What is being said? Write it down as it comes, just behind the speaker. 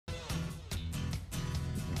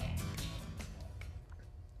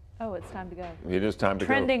Oh, it's time to go. It is time to go.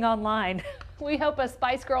 Trending online. We hope a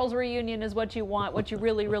Spice Girls reunion is what you want, what you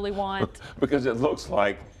really, really want. Because it looks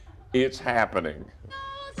like it's happening.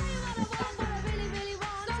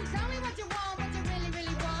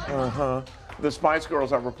 The Spice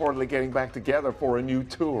Girls are reportedly getting back together for a new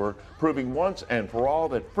tour, proving once and for all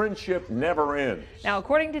that friendship never ends. Now,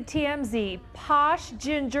 according to TMZ, Posh,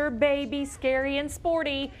 Ginger, Baby, Scary, and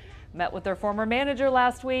Sporty met with their former manager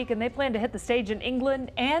last week, and they plan to hit the stage in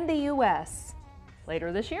England and the U.S.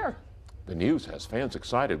 later this year. The news has fans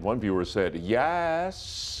excited. One viewer said,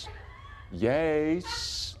 yes,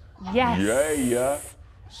 yes, Yes. yeah,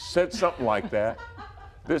 said something like that.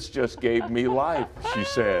 This just gave me life, she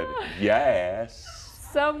said. Yes.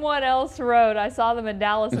 Someone else wrote, I saw them in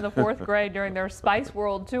Dallas in the 4th grade during their Spice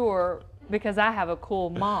World tour because I have a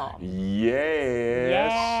cool mom. Yes.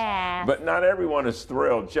 Yeah. But not everyone is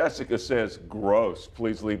thrilled. Jessica says, gross.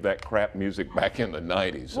 Please leave that crap music back in the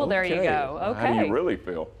 90s. Well, there you go. How do Okay. you really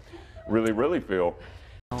feel? Really feel?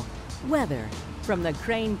 Weather from the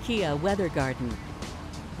Crane Kia Weather Garden.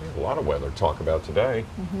 We have a lot of weather to talk about today.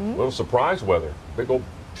 A little surprise weather. Big old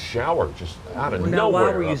shower just out of Now, nowhere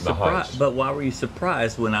why were you up the heights. surprised? But why were you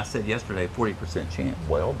surprised when I said yesterday 40% chance?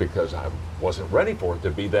 Well, because I wasn't ready for it to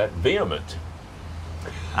be that vehement.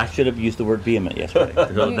 I should have used the word vehement yesterday. You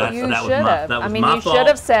should have. I mean, you should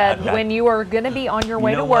have said when you are going to be on your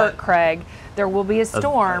way to work, Craig, there will be a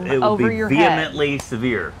storm over your head. Vehemently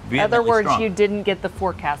severe. In other words, strong. you didn't get the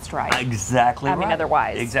forecast right. Exactly I mean, right.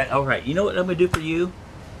 otherwise. Exactly. All right. You know what I'm going to do for you?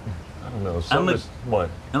 I don't know. What?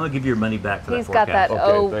 I'm going to give you your money back for He's that got forecast.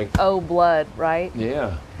 that Okay, O blood, right?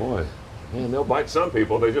 Yeah, boy. Man, they'll bite some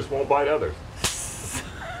people. They just won't bite others.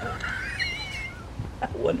 I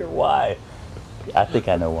wonder why. I think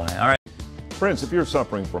I know why. All right. Friends, if you're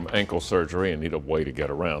suffering from ankle surgery and need a way to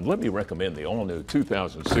get around, let me recommend the all-new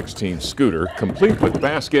 2016 scooter, complete with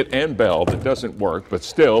basket and bell that doesn't work, but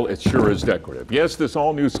still, it sure is decorative. Yes, this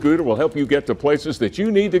all-new scooter will help you get to places that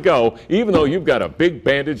you need to go, even though you've got a big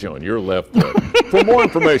bandage on your left foot. For more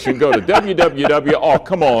information, go to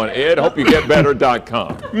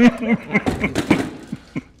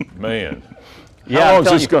www.ohcomeoned.com. Man. Yeah,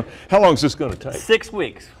 How long is this going to take? 6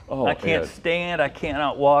 weeks. Oh, I can't Ed. stand. I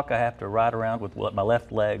cannot walk. I have to ride around with my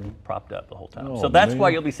left leg propped up the whole time. Oh, so that's man. why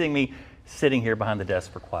you'll be seeing me sitting here behind the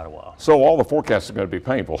desk for quite a while. So all the forecasts are going to be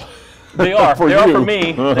painful. They are. For they are you. for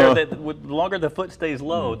me. The longer the foot stays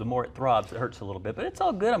low, the more it throbs. It hurts a little bit, but it's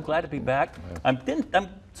all good. I'm glad to be back. I'm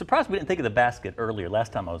surprised we didn't think of the basket earlier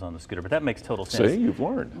last time I was on the scooter, but that makes total sense. See, you've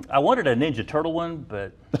learned. I wanted a Ninja Turtle one,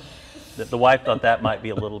 but the wife thought that might be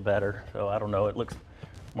a little better. So I don't know. It looks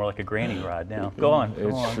more like a granny ride now. Go on.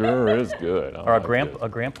 It sure is good. Or a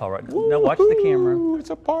grandpa ride. Now watch the camera. It's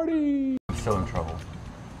a party. I'm so in trouble.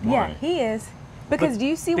 Yeah, he is. Because do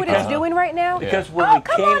you see what it's doing right now? Because when Oh, we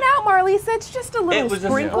come came, on out, Marlisa. It's just a little it was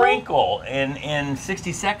sprinkle. a sprinkle, and in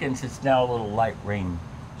 60 seconds, it's now a little light rain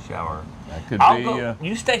shower. That could I'll be. go,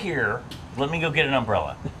 you stay here. Let me go get an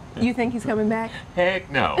umbrella. You think he's coming back? Heck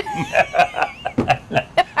no.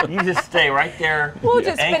 You just stay right there. We'll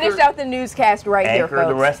just finish out the newscast right here, Anchor folks.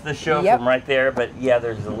 the rest of the show Yep. from right there. But yeah,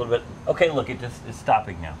 there's a little bit. Okay, look, it's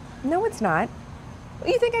stopping now. No, it's not.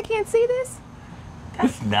 You think I can't see this?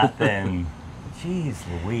 That's nothing. Jeez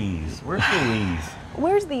Louise. Where's Louise?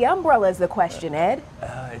 Where's the umbrella is the question, Ed.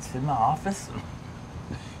 It's in my office.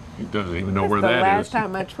 He doesn't even know That's where the that last is.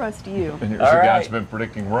 time I trust you. And here's All the guy right. that's been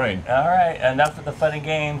predicting rain. All right, enough of the fun and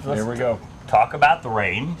games. Let's Here we go. talk about the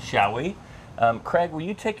rain, shall we? Craig, will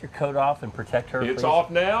you take your coat off and protect her? It's please?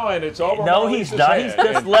 off now, and it's over. No, he's Marlisa's not. head. He's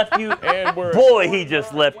just left you. And we're Boy, he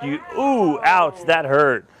just left you. Ooh, ouch, that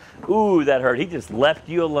hurt. Ooh, that hurt. He just left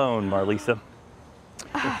you alone, Marlisa.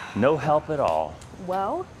 No help at all.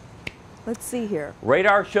 Well, let's see here.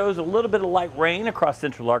 Radar shows a little bit of light rain across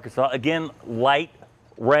central Arkansas. Again, light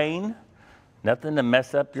rain. Nothing to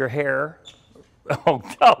mess up your hair. Oh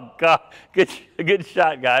God. Good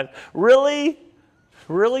shot, guys. Really?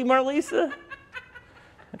 Really, Marlisa?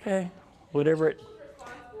 Okay. Whatever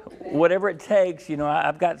it takes. You know,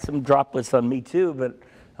 I've got some droplets on me too, but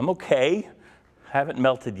I'm okay. Haven't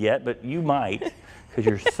melted yet, but you might. Because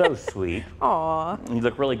you're so sweet. Aw. You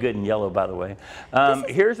look really good in yellow, by the way.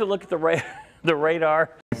 Here's a look at the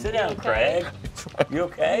radar. Sit down, Craig. You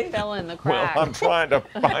okay? Fell in the Well, crack. I'm trying to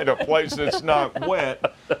find a place that's not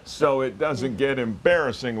wet so it doesn't get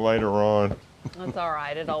embarrassing later on. That's all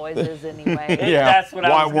right. It always is anyway. Yeah, That's what why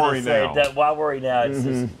I was going worry to say. now? Why worry now? It's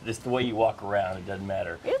just it's the way you walk around. It doesn't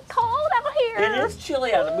matter. It's cold out here. It is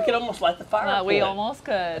chilly out there. We could almost light the fire. up We for it. almost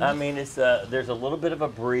could. I mean, it's there's a little bit of a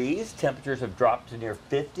breeze. Temperatures have dropped to near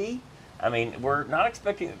 50. I mean, we're not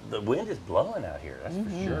expecting. The wind is blowing out here. That's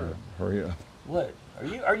for sure. Hurry up. What?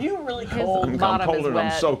 Are you really cold? His I'm bottom is cold and I'm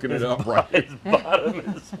wet. soaking it up right. His bottom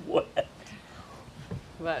is wet.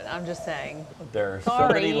 But I'm just saying. There are so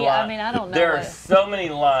Sorry, many lines. I mean, I don't know There are what- so many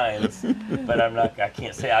lines, but I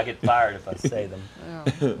can't say. I'll get fired if I say them.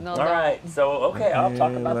 No, All right, so okay, I'll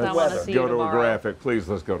talk about the I wanna weather. see you Go to a tomorrow. graphic, please.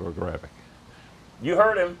 Let's go to a graphic. You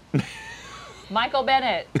heard him. Michael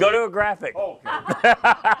Bennett. Go to a graphic. Okay.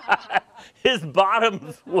 His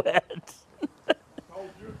bottom's wet.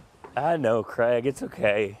 I know, Craig. It's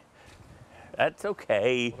okay. That's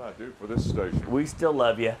okay. What I do for this station? We still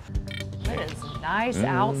love you. It is nice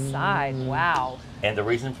outside. Wow. And the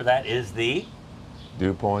reason for that is the.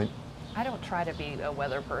 Dew point. I don't try to be a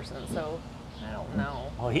weather person, so I don't know.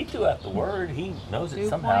 Well, he threw out the word. He knows Dew it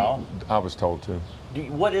somehow. I was told to.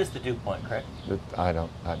 What is the dew point, Craig? I don't.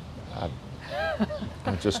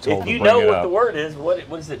 I'm just told If to you bring know it what up. the word is, what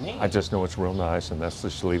does it mean? I just know it's real nice, and let's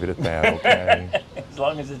just leave it at that. Okay. As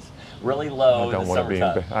long as it's really low in the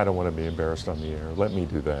summertime. I don't want to be embarrassed on the air. Let me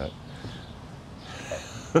do that.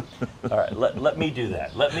 All right, let me do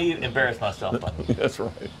that. Let me embarrass myself on you. That's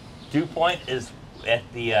right. Dew point is at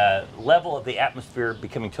the level of the atmosphere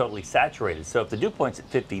becoming totally saturated. So if the dew point's at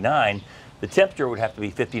 59, the temperature would have to be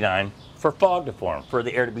 59 for fog to form, for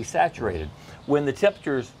the air to be saturated. When the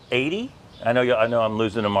temperature's 80, I know I'm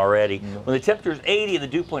losing them already. When the temperature is 80 and the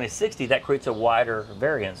dew point is 60, that creates a wider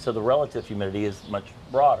variance. So the relative humidity is much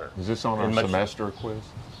broader. Is this on And our much- semester quiz?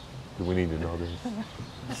 Do we need to know this?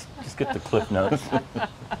 Just get the cliff notes.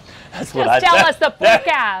 That's what Just tell us the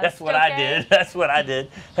forecast. That's what I okay? did. That's what I did.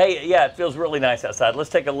 Hey, yeah, it feels really nice outside. Let's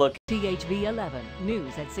take a look. THV 11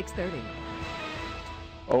 News at 6:30.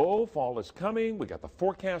 Oh, fall is coming. We got the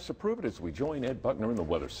forecast to prove it as we join Ed Buckner in the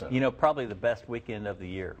Weather Center. You know, probably the best weekend of the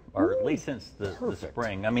year, or at least since the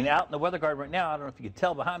spring. I mean, out in the weather garden right now, I don't know if you can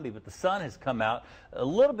tell behind me, but the sun has come out. A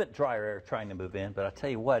little bit drier air trying to move in, but I'll tell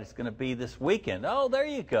you what, it's going to be this weekend. Oh, there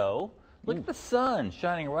you go. Look at the sun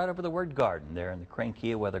shining right over the word garden there in the Crane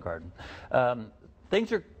Kia Weather Garden.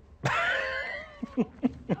 Things are...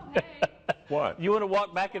 What? You want to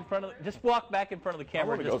walk back in front of just walk back in front of the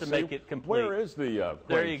camera wanna just go to see make it complete. Where is the There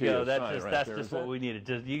Crane you Kia go. That's sign just right that's there? just Is what that- we needed.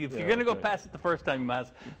 Just if Yeah, you're gonna go okay. past it the first time, you might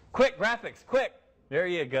as quick graphics, quick. There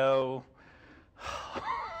you go.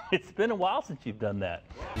 It's been a while since you've done that.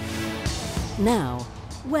 Now,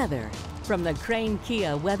 weather from the Crane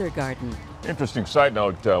Kia Weather Garden. Interesting side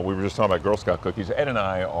note, we were just talking about Girl Scout cookies. Ed and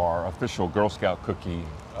I are official Girl Scout cookie,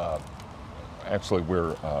 actually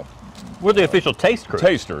we're We're the official taste crew.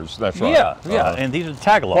 tasters, that's right. Yeah, and these are the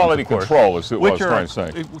tagalongs. Quality of course, control is what I was which are- trying to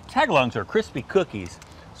say. Tagalongs are crispy cookies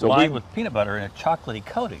So lined we- with peanut butter and a chocolatey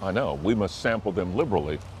coating. I know, we must sample them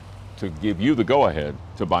liberally to give you the go-ahead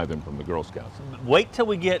to buy them from the Girl Scouts. Wait till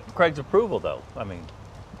we get Craig's approval, though. I mean,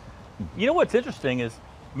 you know what's interesting is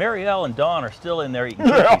Marielle and Dawn are still in there eating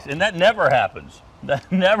cookies, and that never happens. That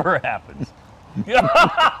never happens.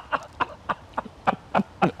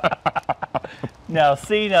 Now,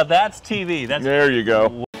 see, now that's TV. That's There you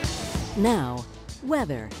go. Now,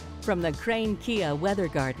 weather from the Crane Kia Weather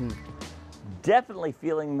Garden. definitely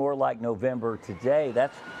feeling more like November today.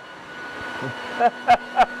 That's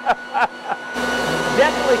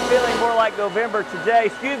definitely feeling more like November today.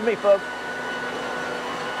 Excuse me, folks.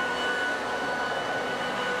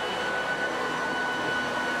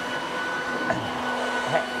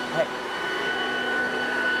 Hey.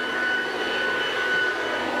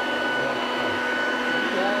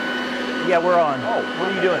 Yeah, we're on. Oh,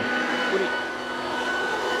 what are you doing?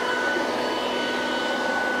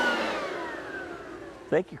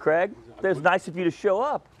 Thank you, Craig. It was nice of you to show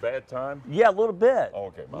up. Bad time? Yeah, a little bit. Oh,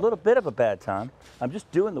 okay, A little bit of a bad time. I'm just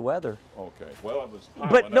doing the weather. Okay. Well, it was.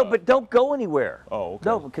 But no, but don't go anywhere. Oh, okay.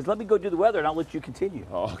 No, because let me go do the weather and I'll let you continue.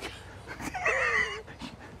 Oh, okay.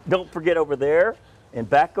 Don't forget over there and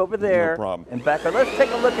back over there. No problem. And back. Let's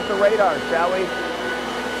take a look at the radar, shall we?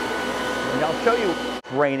 And I'll show you.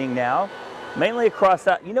 It's raining now, mainly across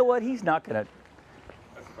that. You know what? He's not gonna.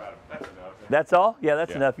 That's enough. That's all? Yeah,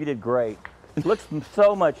 that's Yeah. enough. You did great. It looks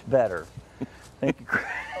so much better. Thank you,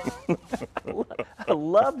 Craig. I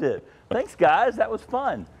loved it. Thanks, guys. That was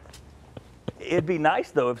fun. It'd be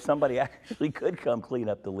nice, though, if somebody actually could come clean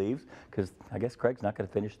up the leaves, because I guess Craig's not going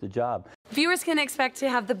to finish the job. Viewers can expect to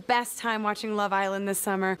have the best time watching Love Island this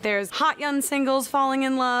summer. There's hot young singles falling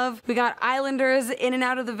in love. We got islanders in and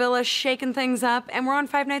out of the villa shaking things up, and we're on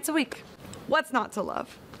 5 nights a week. What's not to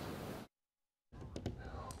love?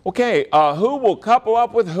 Okay, who will couple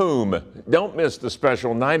up with whom? Don't miss the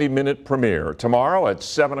special 90-minute premiere tomorrow at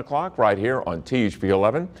 7 o'clock right here on THP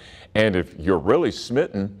 11. And if you're really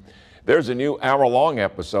smitten, there's a new hour-long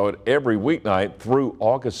episode every weeknight through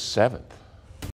August 7th.